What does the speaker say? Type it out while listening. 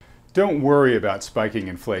Don't worry about spiking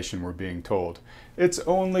inflation, we're being told. It's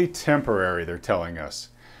only temporary, they're telling us.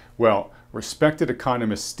 Well, respected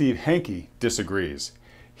economist Steve Hanke disagrees.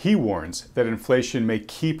 He warns that inflation may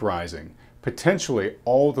keep rising, potentially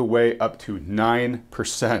all the way up to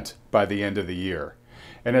 9% by the end of the year.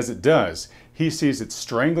 And as it does, he sees it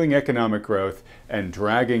strangling economic growth and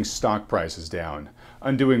dragging stock prices down,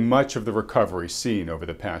 undoing much of the recovery seen over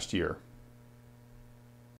the past year.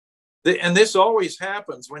 And this always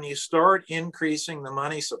happens when you start increasing the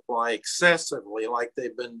money supply excessively, like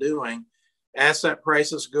they've been doing. Asset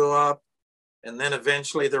prices go up, and then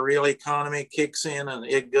eventually the real economy kicks in and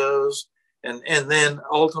it goes. And then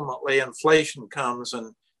ultimately inflation comes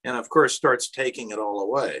and of course starts taking it all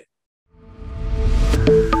away.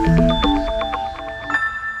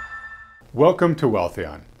 Welcome to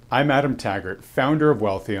Wealthion. I'm Adam Taggart, founder of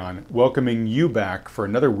Wealthion, welcoming you back for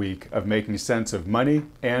another week of making sense of money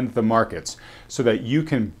and the markets so that you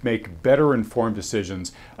can make better informed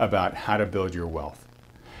decisions about how to build your wealth.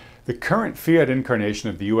 The current fiat incarnation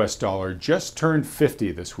of the US dollar just turned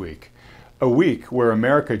 50 this week, a week where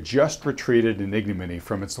America just retreated in ignominy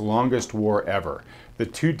from its longest war ever, the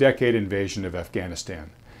 2-decade invasion of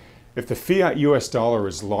Afghanistan. If the fiat US dollar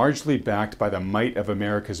is largely backed by the might of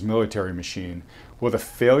America's military machine, will the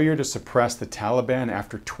failure to suppress the Taliban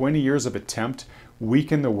after 20 years of attempt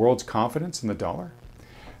weaken the world's confidence in the dollar?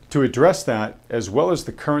 To address that, as well as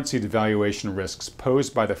the currency devaluation risks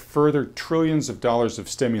posed by the further trillions of dollars of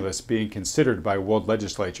stimulus being considered by world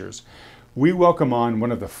legislatures, we welcome on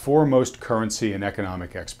one of the foremost currency and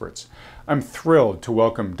economic experts. I'm thrilled to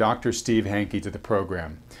welcome Dr. Steve Hanke to the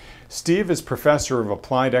program. Steve is professor of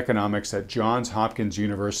applied economics at Johns Hopkins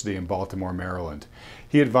University in Baltimore, Maryland.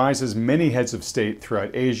 He advises many heads of state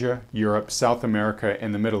throughout Asia, Europe, South America,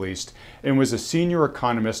 and the Middle East, and was a senior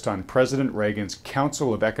economist on President Reagan's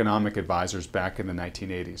Council of Economic Advisors back in the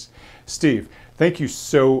 1980s. Steve, thank you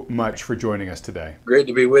so much for joining us today. Great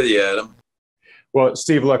to be with you, Adam. Well,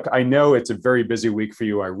 Steve, look, I know it's a very busy week for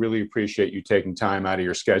you. I really appreciate you taking time out of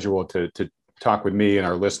your schedule to talk with me and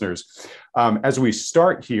our listeners. As we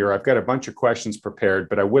start here, I've got a bunch of questions prepared,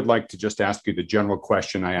 but I would like to just ask you the general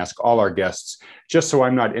question I ask all our guests, just so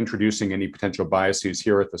I'm not introducing any potential biases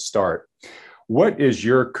here at the start. What is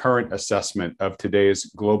your current assessment of today's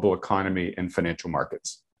global economy and financial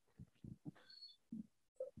markets?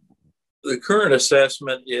 The current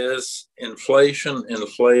assessment is inflation,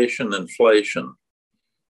 inflation, inflation.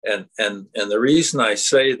 And the reason I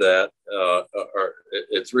say that,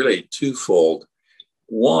 it's really twofold.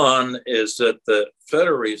 One is that the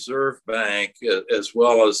Federal Reserve Bank, as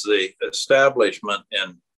well as the establishment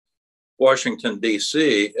in Washington,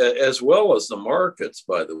 D.C., as well as the markets,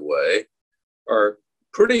 by the way, are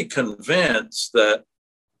pretty convinced that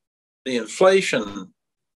the inflation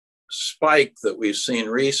spike that we've seen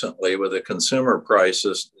recently with the consumer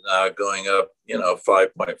prices now going up,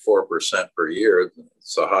 5.4% per year,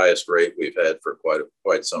 it's the highest rate we've had for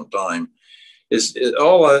quite some time, is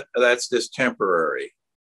all that's just temporary.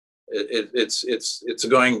 It's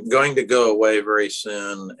going to go away very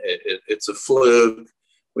soon. It's a fluke.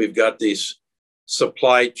 We've got these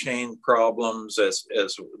supply chain problems as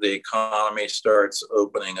the economy starts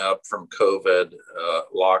opening up from COVID,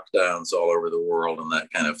 lockdowns all over the world and that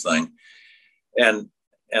kind of thing. And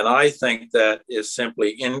I think that is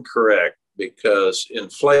simply incorrect because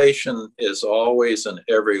inflation is always and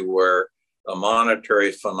everywhere a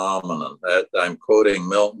monetary phenomenon. That I'm quoting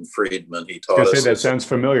Milton Friedman. He taught us. That sounds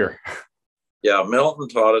familiar. Yeah, Milton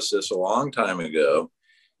taught us this a long time ago.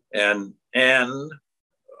 And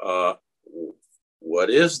what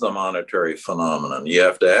is the monetary phenomenon? You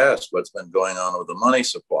have to ask what's been going on with the money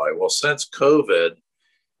supply. Well, since COVID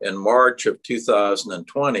in March of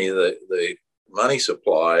 2020, the money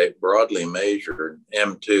supply broadly measured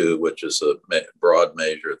M2, which is a broad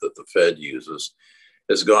measure that the Fed uses,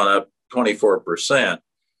 has gone up 24%.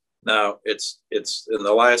 Now it's in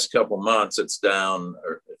the last couple months, it's down,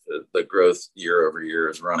 the growth year over year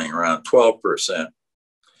is running around 12%.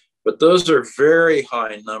 But those are very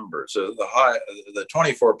high numbers. So the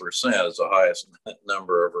 24% is the highest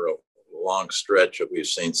number over a long stretch that we've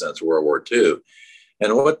seen since World War II.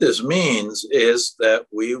 And what this means is that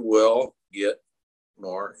we will get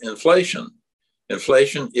more inflation.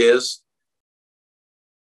 Inflation is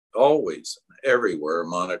always, everywhere, a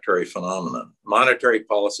monetary phenomenon. Monetary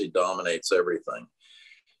policy dominates everything.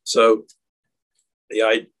 So the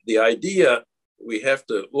idea we have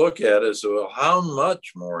to look at is, well, how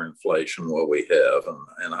much more inflation will we have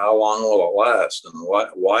and how long will it last and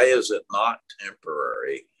why is it not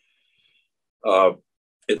temporary?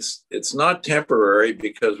 it's not temporary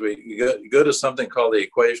because we go to something called the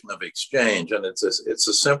equation of exchange, and it's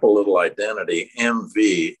a simple little identity.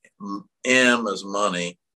 MV, M is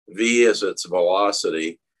money, V is its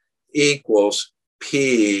velocity, equals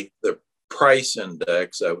P, the price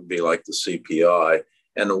index, that would be like the CPI,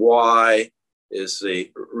 and Y is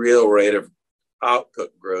the real rate of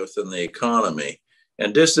output growth in the economy.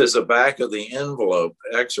 And just as a back of the envelope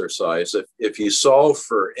exercise, if you solve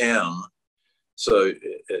for M, so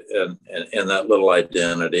in that little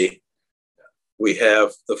identity, we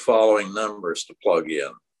have the following numbers to plug in.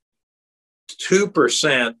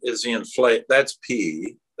 2% is the that's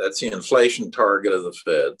P, that's the inflation target of the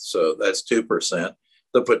Fed. So that's 2%.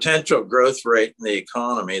 The potential growth rate in the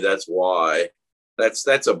economy, that's Y,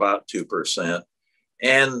 that's about 2%.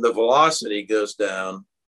 And the velocity goes down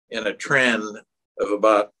in a trend of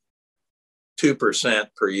about 2%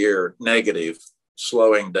 per year, negative,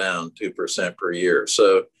 slowing down 2% per year.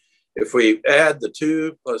 So if we add the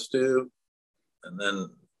 2 plus 2, and then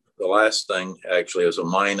the last thing actually is a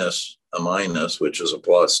minus, which is a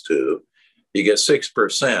plus 2, you get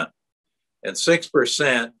 6%. And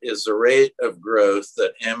 6% is the rate of growth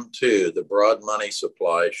that M2, the broad money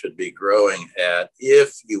supply, should be growing at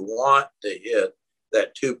if you want to hit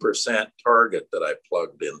that 2% target that I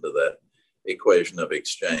plugged into that equation of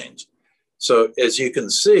exchange. So as you can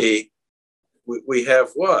see, we have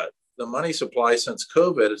what? The money supply since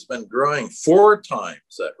COVID has been growing 4 times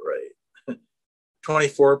that rate,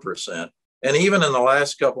 24%. And even in the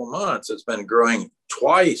last couple of months, it's been growing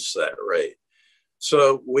twice that rate.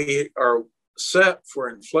 So we are set for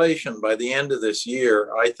inflation by the end of this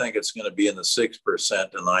year. I think it's going to be in the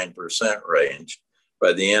 6% to 9% range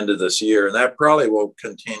by the end of this year. And that probably will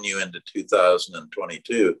continue into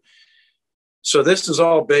 2022. So this is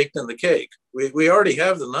all baked in the cake. We already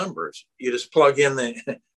have the numbers. You just plug in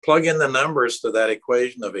the numbers to that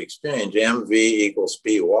equation of exchange, MV equals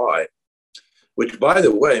PY, which, by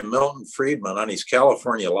the way, Milton Friedman on his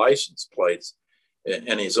California license plates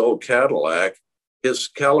in his old Cadillac, his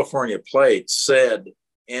California plate said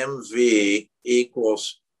MV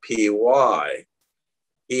equals PY.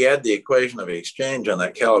 He had the equation of exchange on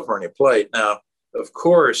that California plate. Now, of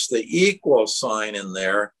course, the equal sign in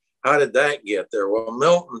there, how did that get there? Well,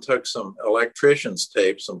 Milton took some electrician's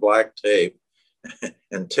tape, some black tape,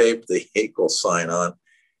 and taped the equal sign on.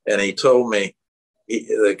 And he told me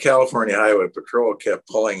the California Highway Patrol kept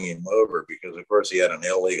pulling him over because, of course, he had an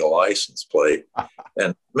illegal license plate.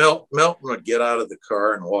 And Milton would get out of the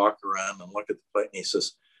car and walk around and look at the plate. And he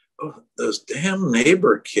says, "Oh, those damn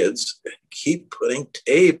neighbor kids keep putting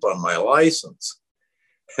tape on my license."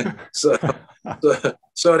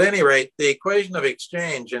 So at any rate, the equation of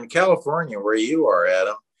exchange in California, where you are,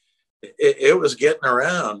 Adam, it was getting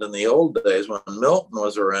around in the old days when Milton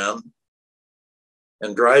was around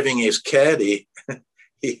and driving his caddy.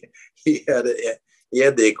 he had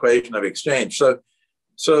the equation of exchange.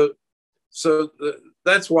 So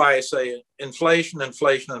that's why I say inflation.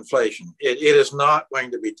 It is not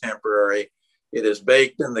going to be temporary. It is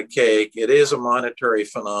baked in the cake. It is a monetary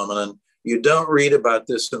phenomenon. You don't read about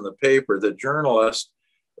this in the paper. The journalists,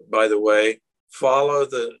 by the way, follow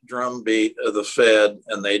the drumbeat of the Fed,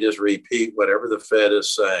 and they just repeat whatever the Fed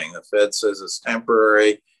is saying. The Fed says it's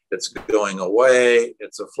temporary, it's going away,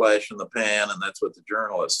 it's a flash in the pan, and that's what the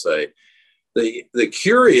journalists say. The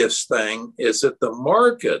curious thing is that the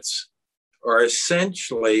markets are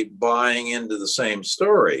essentially buying into the same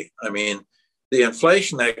story. I mean, the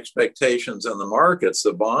inflation expectations in the markets,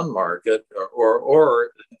 the bond market,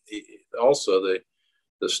 or also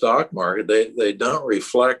the stock market, they don't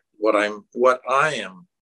reflect what I am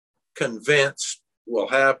convinced will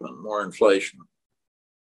happen, more inflation.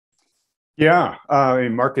 Yeah, I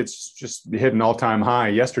mean, markets just hit an all-time high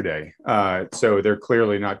yesterday. So they're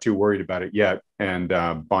clearly not too worried about it yet. And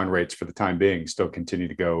bond rates for the time being still continue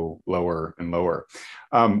to go lower and lower.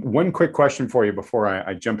 One quick question for you before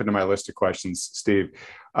I jump into my list of questions, Steve.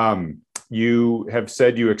 You have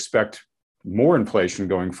said you expect more inflation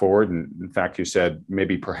going forward. And in fact, you said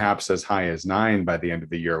maybe perhaps as high as 9 by the end of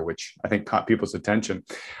the year, which I think caught people's attention.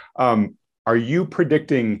 Are you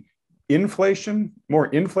predicting more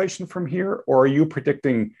inflation from here, or are you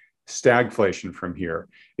predicting stagflation from here?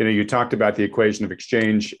 You know, you talked about the equation of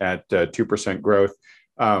exchange at 2% growth.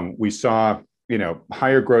 We saw,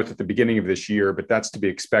 higher growth at the beginning of this year, but that's to be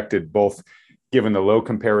expected, both given the low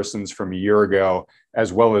comparisons from a year ago,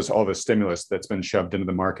 as well as all the stimulus that's been shoved into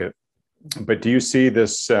the market. But do you see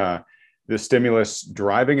this stimulus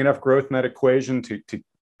driving enough growth in that equation to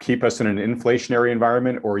keep us in an inflationary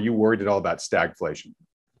environment, or are you worried at all about stagflation?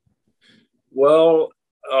 Well,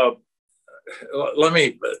 let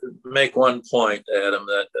me make one point, Adam,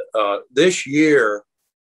 that this year,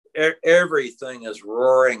 everything is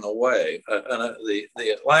roaring away. The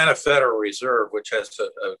Atlanta Federal Reserve, which has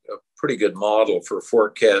a pretty good model for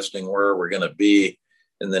forecasting where we're going to be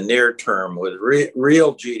in the near term with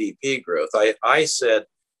real GDP growth, I said,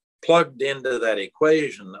 plugged into that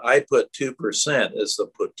equation, I put 2% as the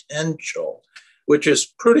potential, which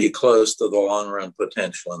is pretty close to the long run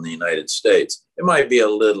potential in the United States. It might be a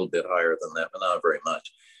little bit higher than that, but not very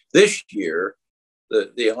much. This year,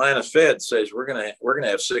 the Atlanta Fed says we're gonna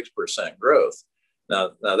have 6% growth.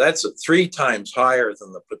 Now that's 3 times higher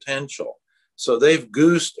than the potential. So they've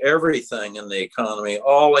goosed everything in the economy.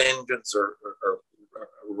 All engines are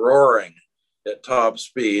roaring at top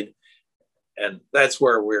speed. And that's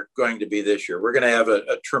where we're going to be this year. We're going to have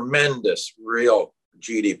a tremendous real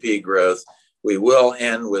GDP growth. We will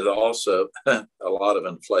end with also a lot of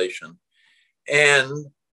inflation. And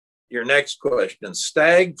your next question,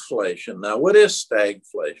 stagflation. Now, what is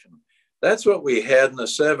stagflation? That's what we had in the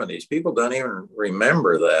 70s. People don't even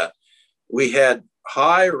remember that. We had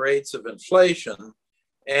high rates of inflation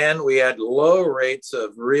and we had low rates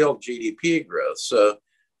of real GDP growth. So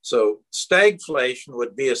stagflation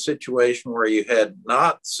would be a situation where you had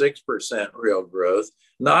not 6% real growth,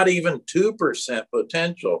 not even 2%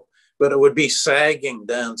 potential, but it would be sagging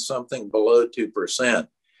down something below 2%.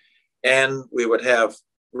 And we would have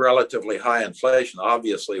relatively high inflation,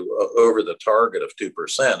 obviously over the target of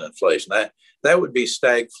 2% inflation. That would be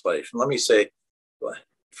stagflation. Let me say,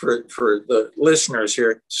 for the listeners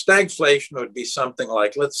here, stagflation would be something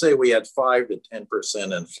like, let's say we had 5 to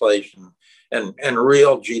 10% inflation and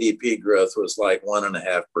real GDP growth was like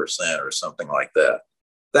 1.5% or something like that.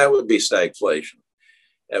 That would be stagflation,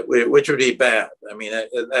 which would be bad. I mean,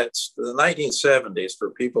 that's the 1970s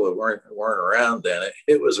for people who weren't around then.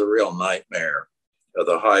 It was a real nightmare of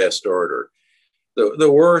the highest order.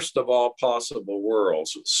 The worst of all possible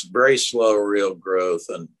worlds. It's very slow real growth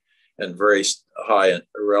and very high,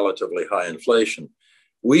 relatively high inflation.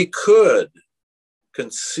 We could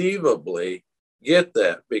conceivably get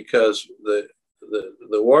that because the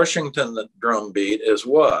Washington drumbeat is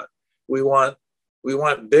what? We want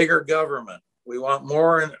bigger government. We want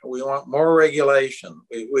more regulation.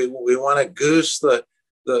 We want to goose the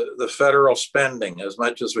federal spending as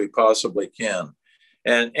much as we possibly can.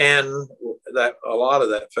 And that a lot of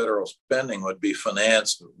that federal spending would be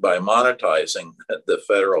financed by monetizing the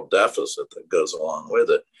federal deficit that goes along with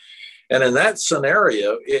it. And in that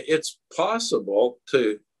scenario, it's possible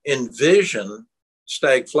to envision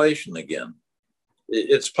stagflation again.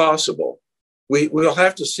 It's possible. We'll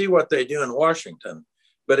have to see what they do in Washington.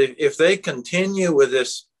 But if they continue with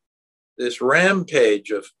this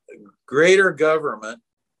rampage of greater government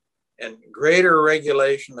and greater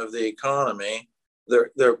regulation of the economy,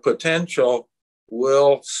 their potential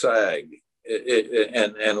will sag.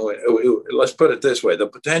 Let's put it this way: the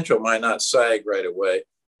potential might not sag right away,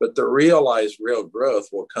 but the realized real growth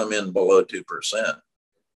will come in below 2%.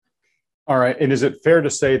 All right. And is it fair to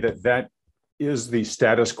say that is the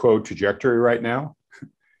status quo trajectory right now?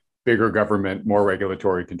 Bigger government, more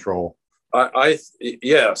regulatory control.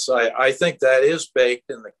 Yes, I think that is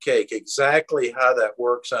baked in the cake. Exactly how that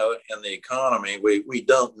works out in the economy, we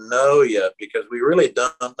don't know yet because we really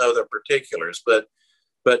don't know the particulars. But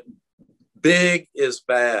big is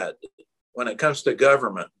bad. When it comes to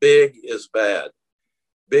government, big is bad.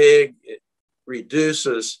 Big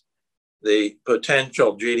reduces the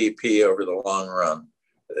potential GDP over the long run.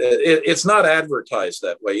 It's not advertised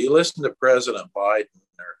that way. You listen to President Biden,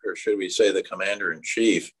 or should we say the commander in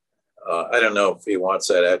chief. I don't know if he wants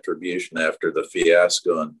that attribution after the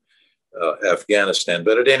fiasco in Afghanistan,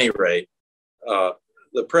 but at any rate,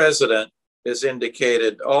 the president has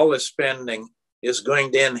indicated all the spending is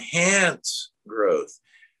going to enhance growth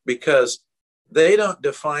because they don't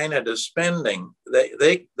define it as spending.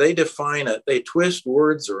 They define it, they twist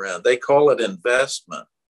words around. They call it investment.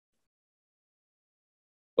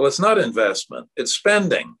 Well, it's not investment, it's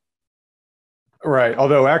spending. Right.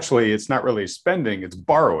 Although actually it's not really spending, it's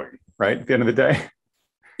borrowing, right? At the end of the day.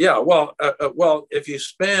 Yeah. Well, if you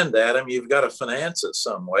spend, Adam, you've got to finance it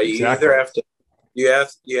some way. Exactly. You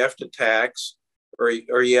either have to tax or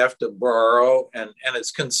you have to borrow. And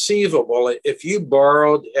it's conceivable if you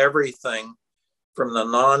borrowed everything from the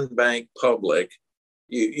non-bank public,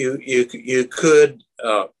 you could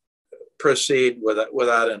proceed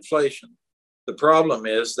without inflation. The problem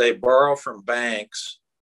is they borrow from banks.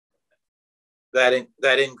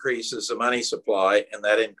 That increases the money supply and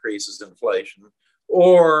that increases inflation.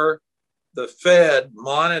 Or the Fed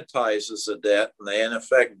monetizes the debt and they in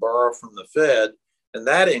effect borrow from the Fed and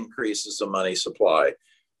that increases the money supply.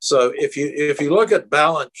 So if you look at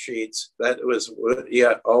balance sheets, that was what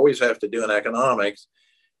you always have to do in economics.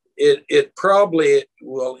 It probably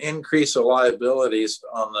will increase the liabilities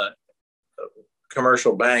on the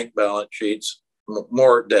commercial bank balance sheets,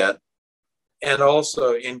 more debt, and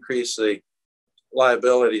also increase the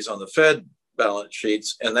liabilities on the Fed balance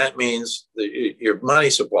sheets. And that means that your money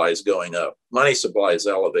supply is going up. Money supply is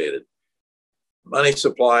elevated. Money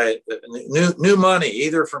supply, new money,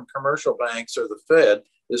 either from commercial banks or the Fed,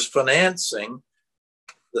 is financing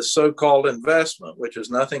the so-called investment, which is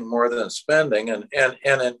nothing more than spending. And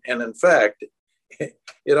in fact,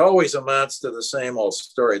 it always amounts to the same old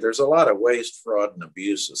story. There's a lot of waste, fraud, and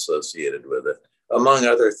abuse associated with it, among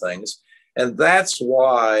other things. And that's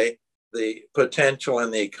why the potential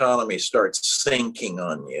in the economy starts sinking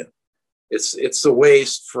on you. It's the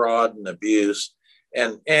waste, fraud, and abuse.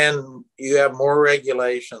 And you have more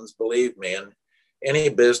regulations, believe me, and any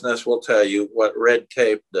business will tell you what red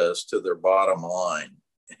tape does to their bottom line.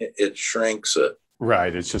 It shrinks it.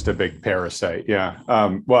 Right. It's just a big parasite. Yeah.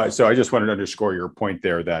 Well, so I just wanted to underscore your point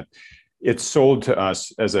there that it's sold to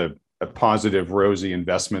us as a positive, rosy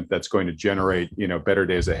investment that's going to generate, better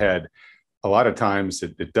days ahead. A lot of times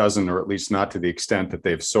it doesn't, or at least not to the extent that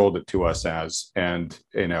they've sold it to us as. And,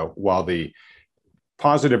 while the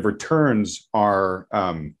positive returns are,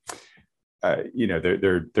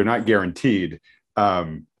 they're not guaranteed.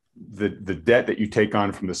 The debt that you take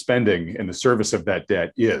on from the spending and the service of that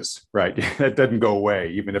debt is, right. That doesn't go away,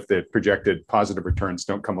 even if the projected positive returns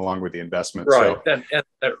don't come along with the investment. Right. So,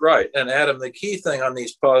 right. And Adam, the key thing on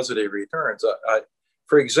these positive returns,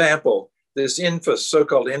 for example, this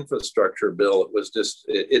so-called infrastructure bill, it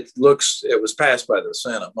was passed by the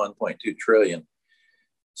Senate, 1.2 trillion.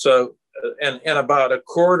 So, and about a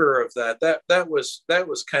quarter of that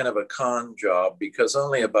was kind of a con job, because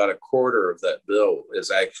only about a quarter of that bill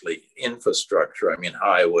is actually infrastructure. I mean,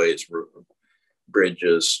 highways,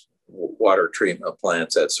 bridges, water treatment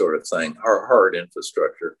plants, that sort of thing, hard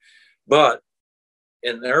infrastructure. But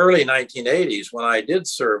in the early 1980s, when I did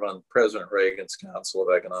serve on President Reagan's Council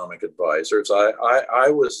of Economic Advisors, I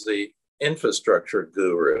was the infrastructure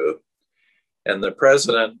guru. And the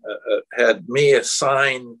president had me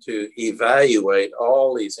assigned to evaluate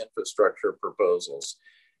all these infrastructure proposals.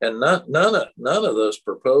 And none of those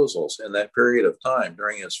proposals in that period of time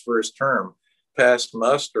during his first term passed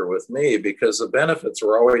muster with me, because the benefits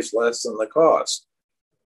were always less than the cost.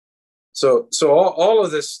 So all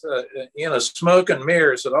of this, smoke and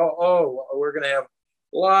mirrors, that we're going to have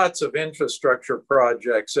lots of infrastructure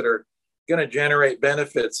projects that are going to generate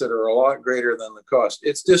benefits that are a lot greater than the cost.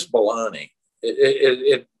 It's just baloney.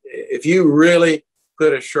 If you really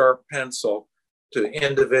put a sharp pencil to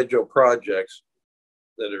individual projects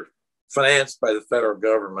that are financed by the federal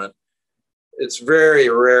government, it's very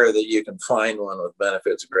rare that you can find one with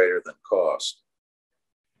benefits greater than cost.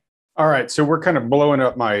 All right, so we're kind of blowing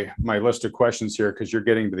up my list of questions here, because you're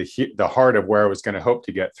getting to the heart of where I was going to hope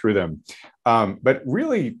to get through them. But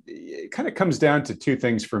really, it kind of comes down to two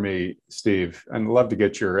things for me, Steve, and I'd love to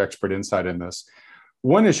get your expert insight in this.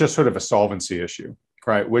 One is just sort of a solvency issue,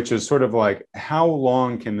 right? Which is sort of like, how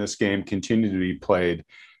long can this game continue to be played?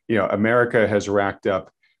 America has racked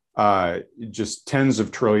up just tens of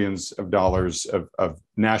trillions of dollars of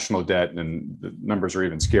national debt, and the numbers are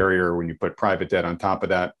even scarier when you put private debt on top of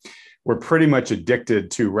that. We're pretty much addicted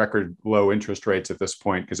to record low interest rates at this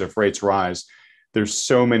point, because if rates rise, there's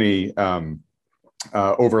so many over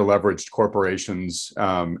leveraged corporations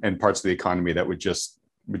and parts of the economy that would just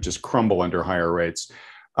crumble under higher rates.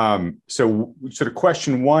 So sort of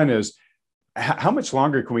question one is, how much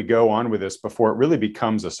longer can we go on with this before it really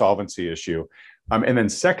becomes a solvency issue? And then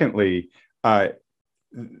secondly, the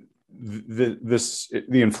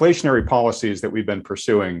inflationary policies that we've been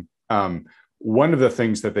pursuing, one of the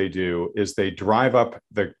things that they do is they drive up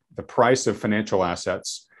the price of financial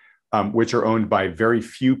assets, which are owned by very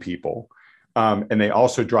few people. And they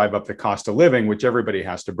also drive up the cost of living, which everybody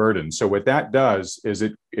has to burden. So what that does is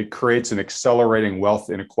it creates an accelerating wealth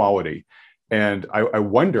inequality. And I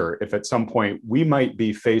wonder if at some point we might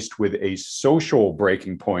be faced with a social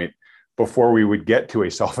breaking point before we would get to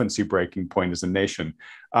a solvency breaking point as a nation.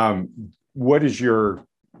 What's your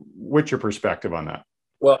perspective on that?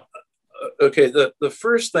 Well, okay, the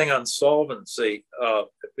first thing on solvency,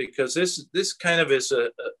 because this kind of is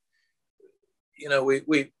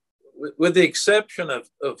we with the exception of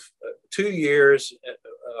 2 years,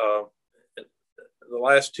 the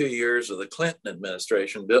last 2 years of the Clinton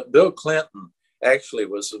administration, Bill Clinton actually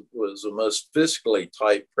was the most fiscally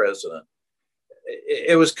tight president.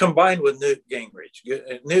 It was combined with Newt Gingrich.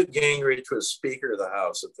 Newt Gingrich was Speaker of the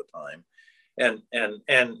House at the time. And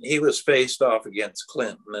he was faced off against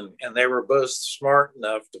Clinton, and they were both smart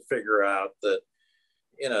enough to figure out that,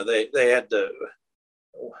 you know, they had to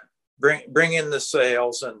bring in the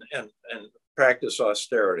sales and practice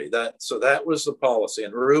austerity. So that was the policy.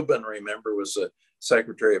 And Rubin, remember, was the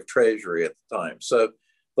Secretary of Treasury at the time. So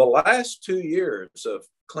the last 2 years of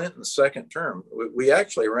Clinton's second term, we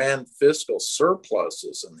actually ran fiscal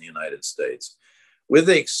surpluses in the United States. With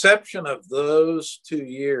the exception of those 2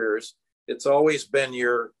 years, it's always been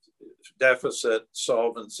your deficit,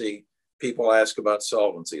 solvency. People ask about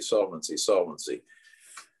solvency.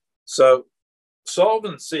 So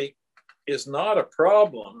solvency is not a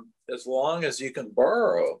problem as long as you can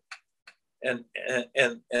borrow, and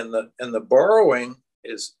the borrowing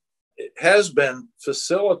has been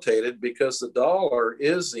facilitated because the dollar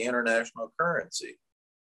is the international currency,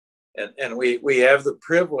 and we have the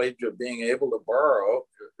privilege of being able to borrow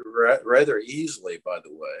rather easily, by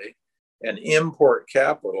the way, and import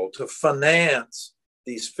capital to finance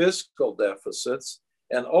these fiscal deficits,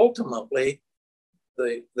 and ultimately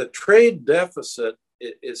the trade deficit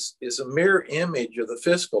is a mirror image of the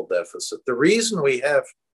fiscal deficit. The reason we have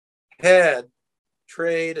had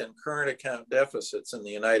trade and current account deficits in the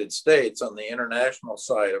United States on the international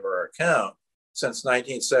side of our account since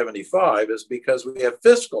 1975 is because we have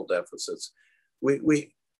fiscal deficits.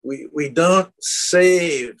 We don't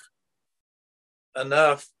save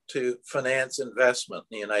enough to finance investment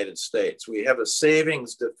in the United States. We have a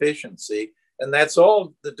savings deficiency, and that's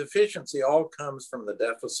all. The deficiency all comes from the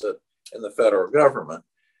deficit in the federal government.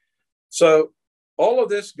 So all of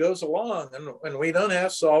this goes along, and we don't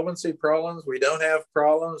have solvency problems. We don't have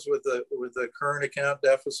problems with the current account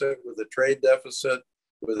deficit, with the trade deficit,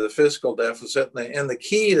 with the fiscal deficit. And the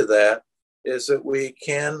key to that is that we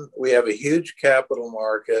have a huge capital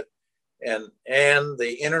market, and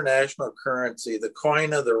the international currency, the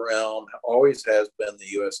coin of the realm, always has been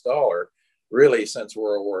the US dollar, really since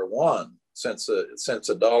World War I, since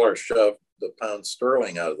the dollar shoved the pound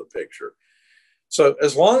sterling out of the picture. So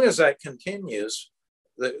as long as that continues,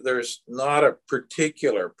 there's not a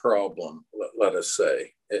particular problem, let us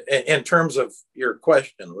say, in terms of your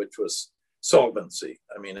question, which was solvency.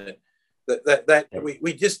 I mean,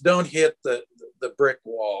 we just don't hit the brick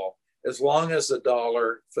wall as long as the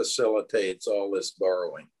dollar facilitates all this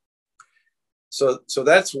borrowing. So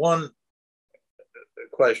that's one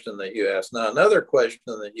question that you asked. Now, another question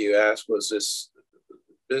that you asked was this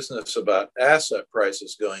business about asset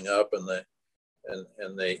prices going up and the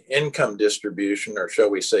income distribution, or shall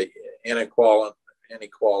we say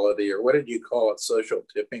inequality, or what did you call it, social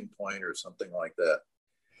tipping point or something like that.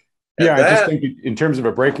 And yeah, I just think in terms of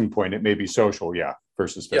a breaking point, it may be social,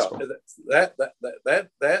 versus fiscal. Yeah,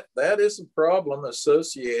 that is a problem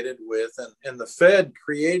associated with, and the Fed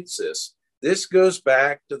creates this. This goes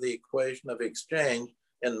back to the equation of exchange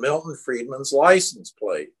and Milton Friedman's license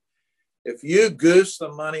plate. If you goose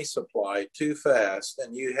the money supply too fast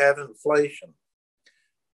and you have inflation,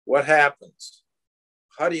 what happens?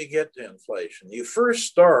 How do you get to inflation? You first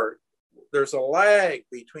start, there's a lag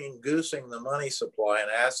between goosing the money supply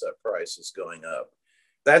and asset prices going up.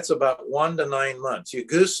 That's about 1 to 9 months. You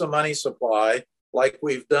goose the money supply like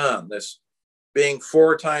we've done, this being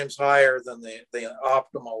 4 times higher than the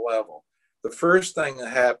optimal level. The first thing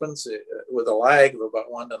that happens with a lag of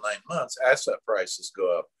about 1 to 9 months, asset prices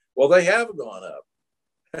go up. Well, they have gone up.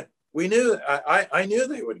 We knew, I knew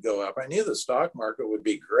they would go up. I knew the stock market would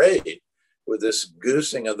be great with this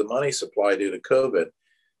goosing of the money supply due to COVID.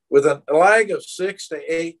 With a lag of 6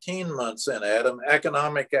 to 18 months in, Adam,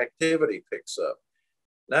 economic activity picks up.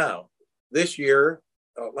 Now, this year,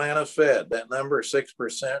 Atlanta Fed, that number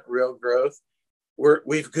 6% real growth,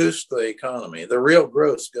 we've goosed the economy. The real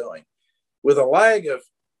growth's going. With a lag of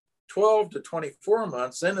 12 to 24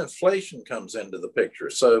 months, then inflation comes into the picture.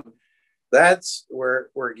 So that's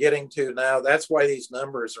where we're getting to now. That's why these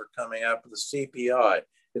numbers are coming up, the CPI.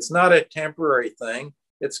 It's not a temporary thing.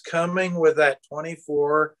 It's coming with that 12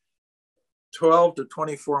 to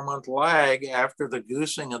 24 month lag after the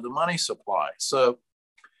goosing of the money supply. So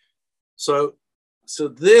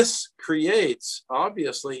this creates,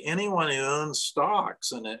 obviously, anyone who owns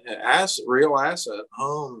stocks and real asset,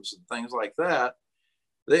 homes and things like that,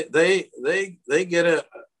 they get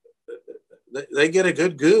a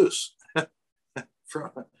good goose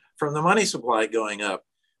from the money supply going up.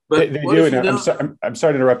 But they do. And I'm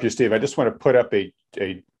sorry to interrupt you, Steve. I just want to put up a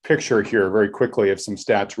picture here very quickly of some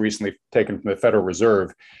stats recently taken from the Federal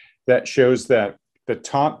Reserve that shows that the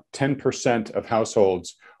top 10% of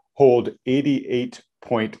households hold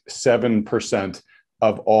 88.7%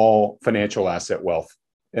 of all financial asset wealth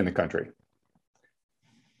in the country.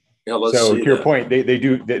 Yeah, let's So see to your that. point,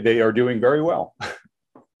 they are doing very well.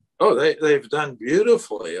 Oh, they've done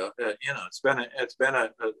beautifully. It's been a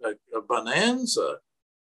bonanza.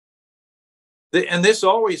 And this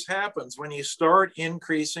always happens when you start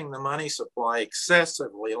increasing the money supply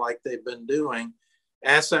excessively, like they've been doing.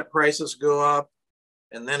 Asset prices go up,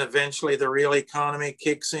 and then eventually the real economy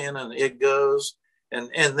kicks in, and it goes, and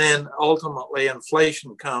then ultimately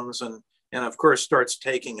inflation comes, and of course starts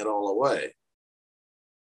taking it all away.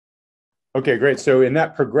 Okay, great. So in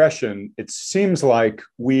that progression, it seems like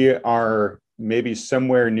we are maybe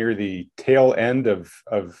somewhere near the tail end of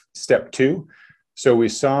step two. So we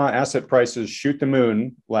saw asset prices shoot the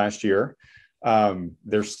moon last year.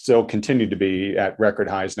 They're still continued to be at record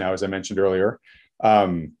highs now, as I mentioned earlier.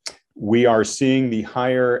 We are seeing the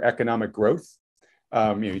higher economic growth.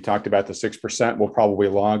 You talked about the 6% we'll probably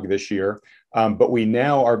log this year, but we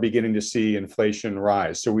now are beginning to see inflation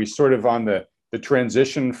rise. So we sort of on the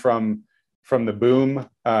transition from the boom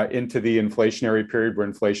into the inflationary period where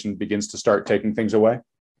inflation begins to start taking things away?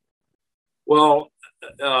 Well,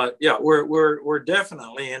 yeah, we're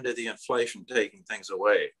definitely into the inflation taking things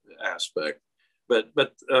away aspect, but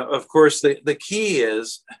of course the key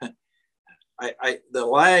is the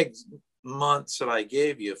lag months that I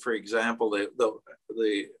gave you, for example, the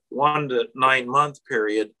 1 to 9 month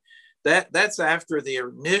period, that's after the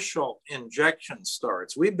initial injection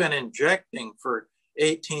starts. We've been injecting for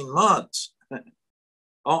 18 months,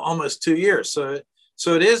 almost 2 years. So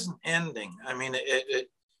it isn't ending. I mean, it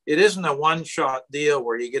isn't a one-shot deal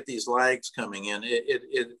where you get these lags coming in.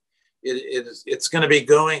 It's going to be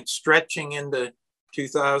stretching into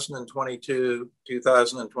 2022,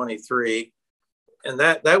 2023. And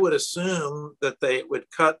that would assume that they would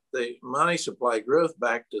cut the money supply growth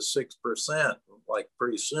back to 6%, like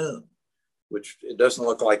pretty soon, which it doesn't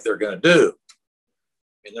look like they're going to do.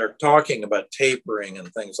 I mean, they're talking about tapering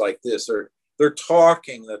and things like this. They're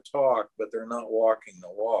talking the talk, but they're not walking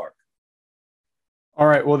the walk. All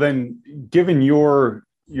right. Well, then, given your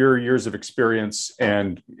years of experience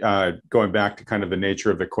and going back to kind of the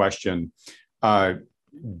nature of the question,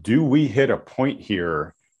 do we hit a point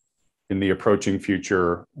here in the approaching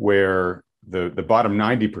future where the bottom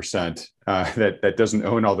 90% that doesn't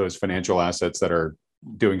own all those financial assets that are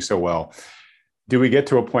doing so well, do we get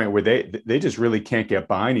to a point where they just really can't get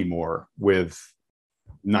by anymore with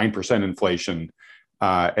 9% inflation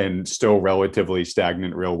and still relatively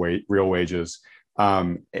stagnant real wages?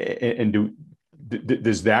 And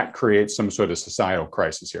does that create some sort of societal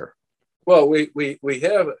crisis here? Well, we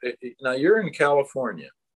have now. You're in California,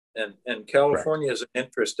 and California Correct. Is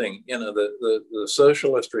interesting. The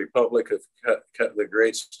Socialist Republic of the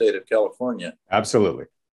great state of California. Absolutely.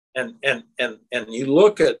 And you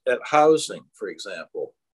look at housing, for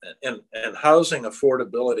example, and housing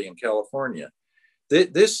affordability in California.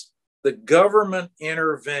 The government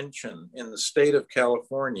intervention in the state of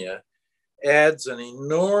California adds an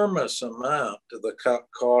enormous amount to the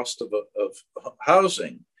cost of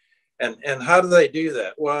housing. And how do they do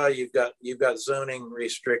that? Well, you've got zoning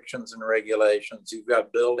restrictions and regulations. You've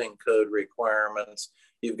got building code requirements.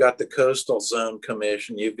 You've got the Coastal Zone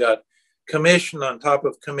Commission. You've got commission on top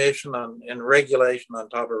of commission and regulation on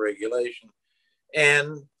top of regulation.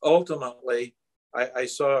 And ultimately, I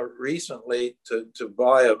saw recently to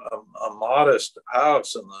buy a modest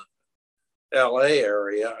house in the LA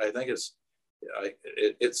area, I think it's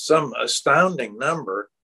some astounding number.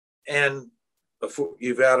 And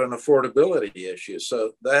you've got an affordability issue.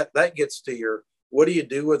 So that gets to what do you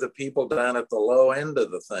do with the people down at the low end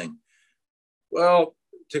of the thing? Well,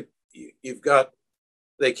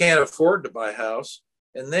 they can't afford to buy a house.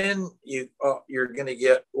 And then you're going to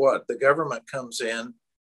get what? The government comes in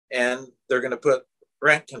and they're going to put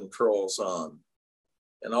rent controls on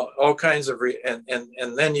and all kinds of, and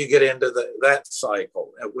then you get into that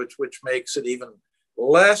cycle, which makes it even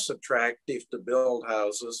less attractive to build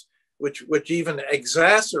houses, which even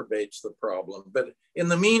exacerbates the problem. But in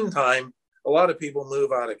the meantime, a lot of people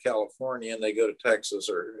move out of California and they go to Texas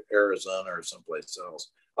or Arizona or someplace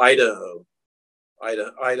else. Idaho's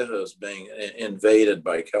being invaded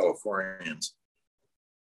by Californians.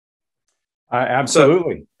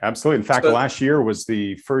 Absolutely. In fact, last year was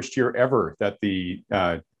the first year ever that the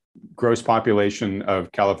gross population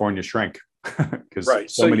of California shrank because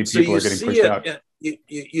so many people are getting pushed out.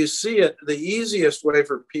 You see it. The easiest way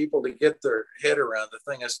for people to get their head around the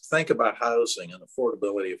thing is to think about housing and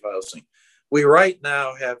affordability of housing. We right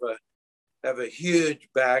now have a huge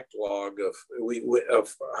backlog of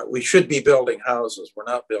we should be building houses. We're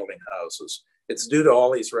not building houses. It's due to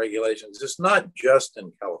all these regulations. It's not just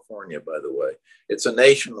in California, by the way. It's a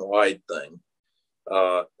nationwide thing.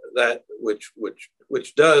 that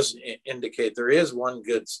which does indicate there is one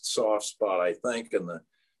good soft spot, I think, in the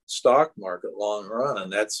stock market long run,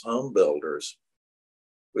 and that's home builders.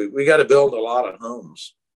 We got to build a lot of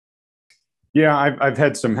homes. Yeah, I've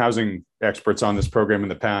had some housing experts on this program in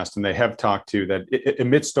the past, and they have talked to that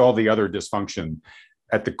amidst all the other dysfunction,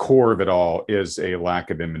 at the core of it all is a lack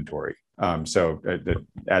of inventory. So that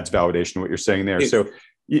adds validation to what you're saying there. So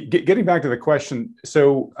getting back to the question,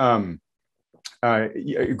 so I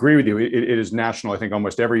agree with you. It is national. I think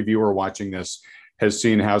almost every viewer watching this has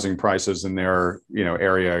seen housing prices in their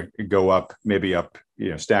area go up, maybe up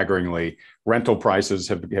staggeringly. Rental prices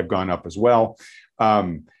have gone up as well.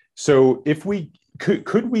 So if we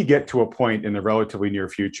could we get to a point in the relatively near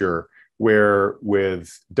future where,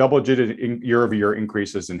 with double-digit year-over-year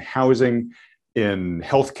increases in housing, in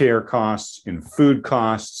healthcare costs, in food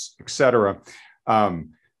costs, et cetera,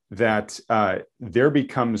 that there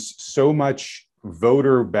becomes so much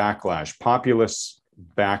voter backlash, populist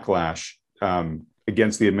backlash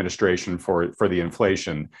against the administration for the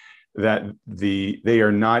inflation, that they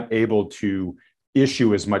are not able to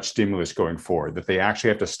issue as much stimulus going forward, that they actually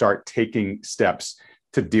have to start taking steps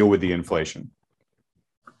to deal with the inflation?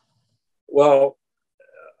 Well,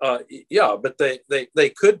 yeah, but they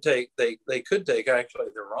could take actually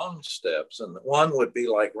the wrong steps, and one would be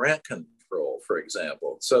like rent control, for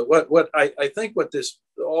example. So what I think what this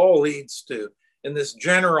all leads to in this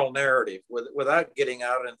general narrative, without getting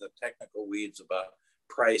out into technical weeds about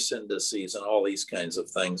price indices and all these kinds of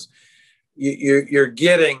things, you're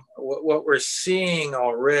getting what we're seeing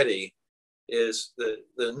already is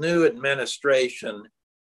the new administration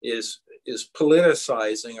is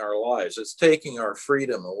politicizing our lives. It's taking our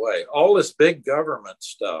freedom away. All this big government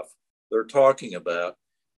stuff they're talking about,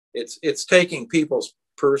 it's taking people's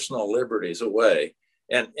personal liberties away.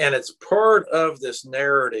 And it's part of this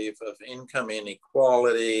narrative of income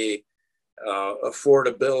inequality,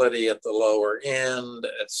 affordability at the lower end,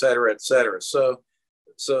 et cetera, et cetera. So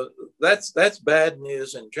that's bad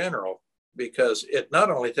news in general, because it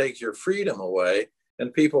not only takes your freedom away,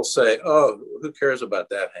 and people say, oh, who cares about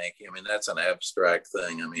that, Hanke? I mean, that's an abstract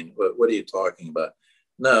thing. I mean, what are you talking about?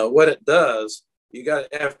 No, what it does, you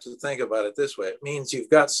have to think about it this way. It means you've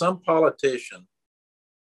got some politician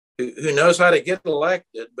who knows how to get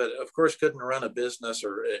elected, but of course couldn't run a business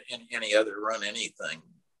or run anything.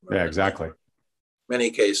 Yeah, exactly. In many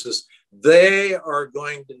cases, they are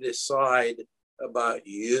going to decide about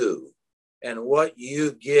you and what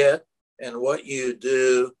you get and what you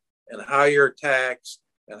do and how you're taxed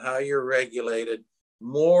and how you're regulated.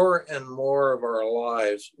 More and more of our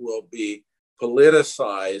lives will be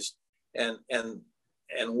politicized, and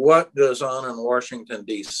what goes on in Washington,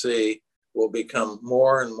 D.C. will become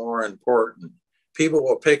more and more important. People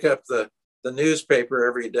will pick up the newspaper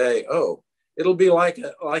every day. Oh, it'll be like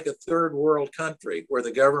a third world country where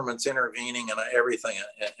the government's intervening in everything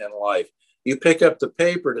in life. You pick up the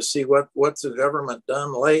paper to see what's the government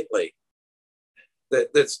done lately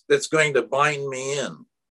that's going to bind me in.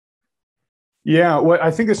 Yeah, well, I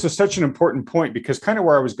think this is such an important point, because kind of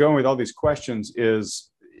where I was going with all these questions is,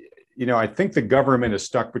 I think the government is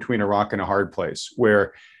stuck between a rock and a hard place,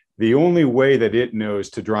 where the only way that it knows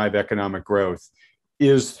to drive economic growth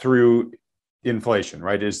is through inflation,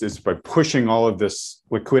 right? Is by pushing all of this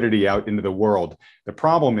liquidity out into the world. The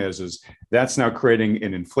problem is that's now creating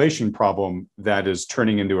an inflation problem that is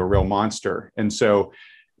turning into a real monster. And so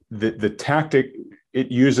the tactic it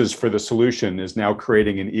uses for the solution is now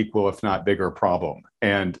creating an equal, if not bigger, problem.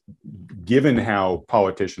 And given how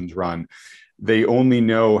politicians run, they only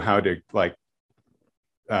know how to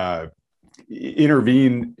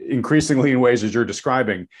intervene increasingly in ways, as you're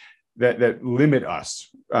describing, that limit us,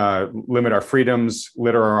 limit our freedoms,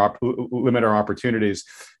 limit our opportunities.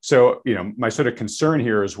 So, my sort of concern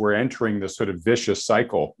here is we're entering this sort of vicious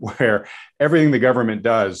cycle where everything the government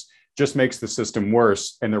does just makes the system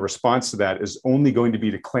worse, and the response to that is only going to be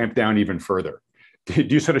to clamp down even further. Do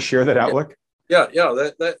you sort of share that outlook? Yeah.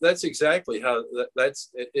 That's exactly how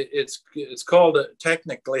it's called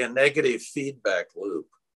technically a negative feedback loop.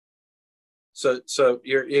 So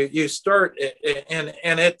you start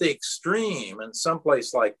and at the extreme, in some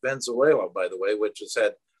place like Venezuela, by the way, which has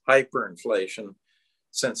had hyperinflation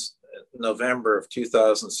since November of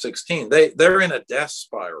 2016, they're in a death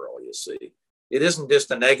spiral. You see, it isn't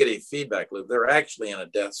just a negative feedback loop; they're actually in a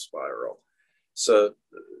death spiral. So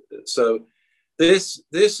this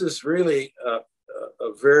is really a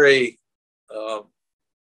very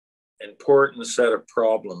important set of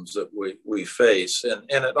problems that we face, and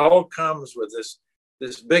it all comes with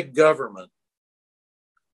this big government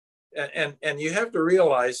And you have to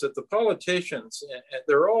realize that the politicians,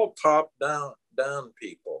 they're all top down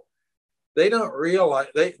people. They don't realize,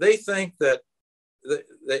 they think that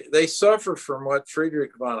they suffer from what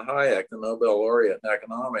Friedrich von Hayek, the Nobel laureate in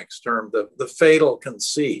economics, termed the fatal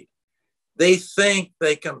conceit. They think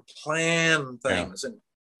they can plan things and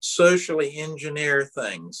socially engineer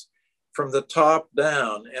things from the top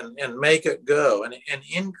down and make it go and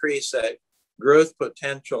increase that growth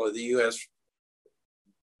potential of the U.S.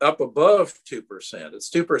 up above 2%. It's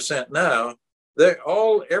 2% now.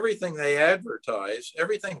 Everything they advertise,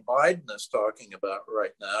 everything Biden is talking about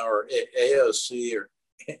right now, or AOC, or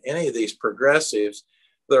any of these progressives,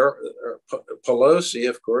 Pelosi,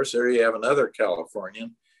 of course, there you have another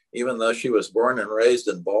Californian, even though she was born and raised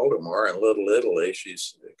in Baltimore in Little Italy,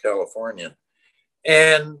 she's Californian.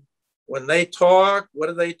 And when they talk, what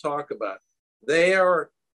do they talk about? They are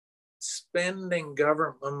spending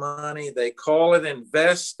government money. They call it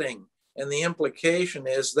investing. And the implication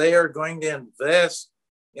is they are going to invest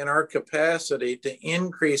in our capacity to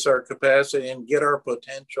increase our capacity and get our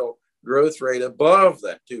potential growth rate above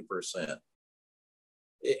that 2%.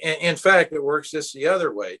 In fact, it works just the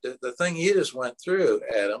other way. The thing you just went through,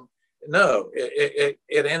 Adam, no,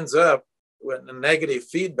 it ends up with a negative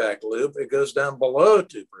feedback loop. It goes down below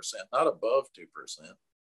 2%, not above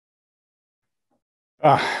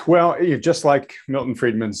 2%. Well, just like Milton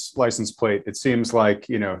Friedman's license plate, it seems like,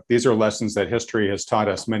 these are lessons that history has taught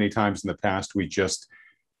us many times in the past. We just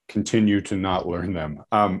continue to not learn them.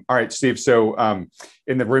 All right, Steve. So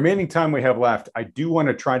in the remaining time we have left, I do want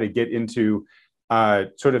to try to get into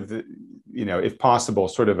sort of, if possible,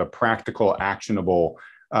 sort of a practical, actionable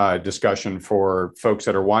discussion for folks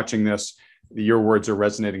that are watching this. Your words are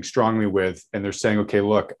resonating strongly with, and they're saying, okay,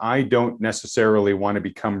 look, I don't necessarily want to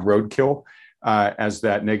become roadkill as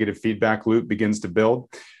that negative feedback loop begins to build.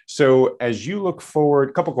 So as you look forward,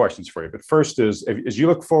 a couple questions for you. But first is, as you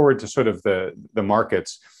look forward to sort of the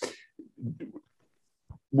markets,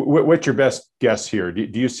 what's your best guess here?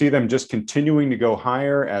 Do you see them just continuing to go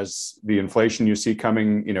higher as the inflation you see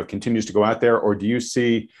coming, continues to go out there? Or do you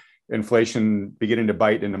see inflation beginning to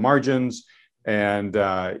bite into margins? And,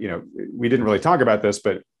 we didn't really talk about this,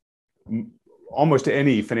 but almost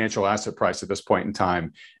any financial asset price at this point in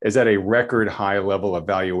time is at a record high level of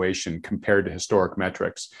valuation compared to historic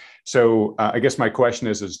metrics. So I guess my question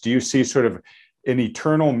is do you see sort of an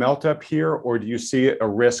eternal melt up here, or do you see a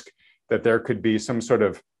risk that there could be some sort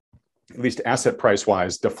of, at least asset price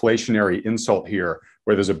wise, deflationary insult here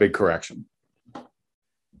where there's a big correction?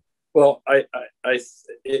 Well,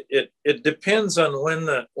 it depends on when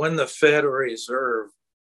the Federal Reserve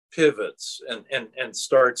pivots and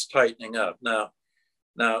starts tightening up. Now,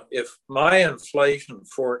 if my inflation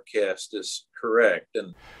forecast is correct,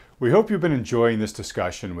 and we hope you've been enjoying this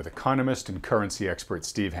discussion with economist and currency expert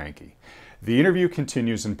Steve Hanke. The interview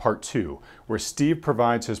continues in part 2, where Steve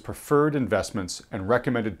provides his preferred investments and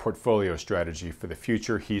recommended portfolio strategy for the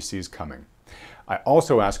future he sees coming. I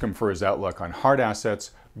also ask him for his outlook on hard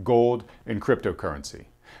assets, gold, and cryptocurrency.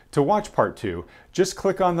 To watch part 2, just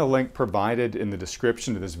click on the link provided in the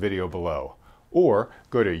description of this video below, or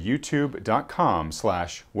go to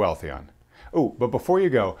youtube.com/Wealthion. Oh, but before you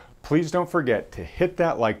go, please don't forget to hit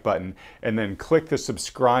that like button and then click the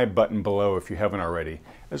subscribe button below if you haven't already,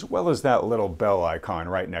 as well as that little bell icon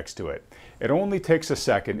right next to it. It only takes a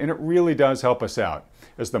second, and it really does help us out,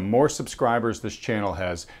 as the more subscribers this channel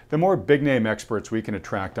has, the more big name experts we can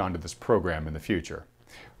attract onto this program in the future.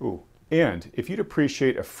 Ooh. And if you'd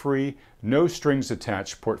appreciate a free, no strings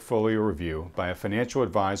attached portfolio review by a financial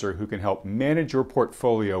advisor who can help manage your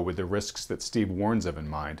portfolio with the risks that Steve warns of in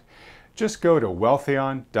mind, just go to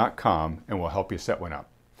wealthion.com and we'll help you set one up.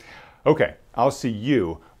 Okay, I'll see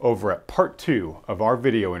you over at part 2 of our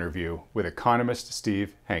video interview with economist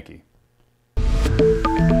Steve Hanke.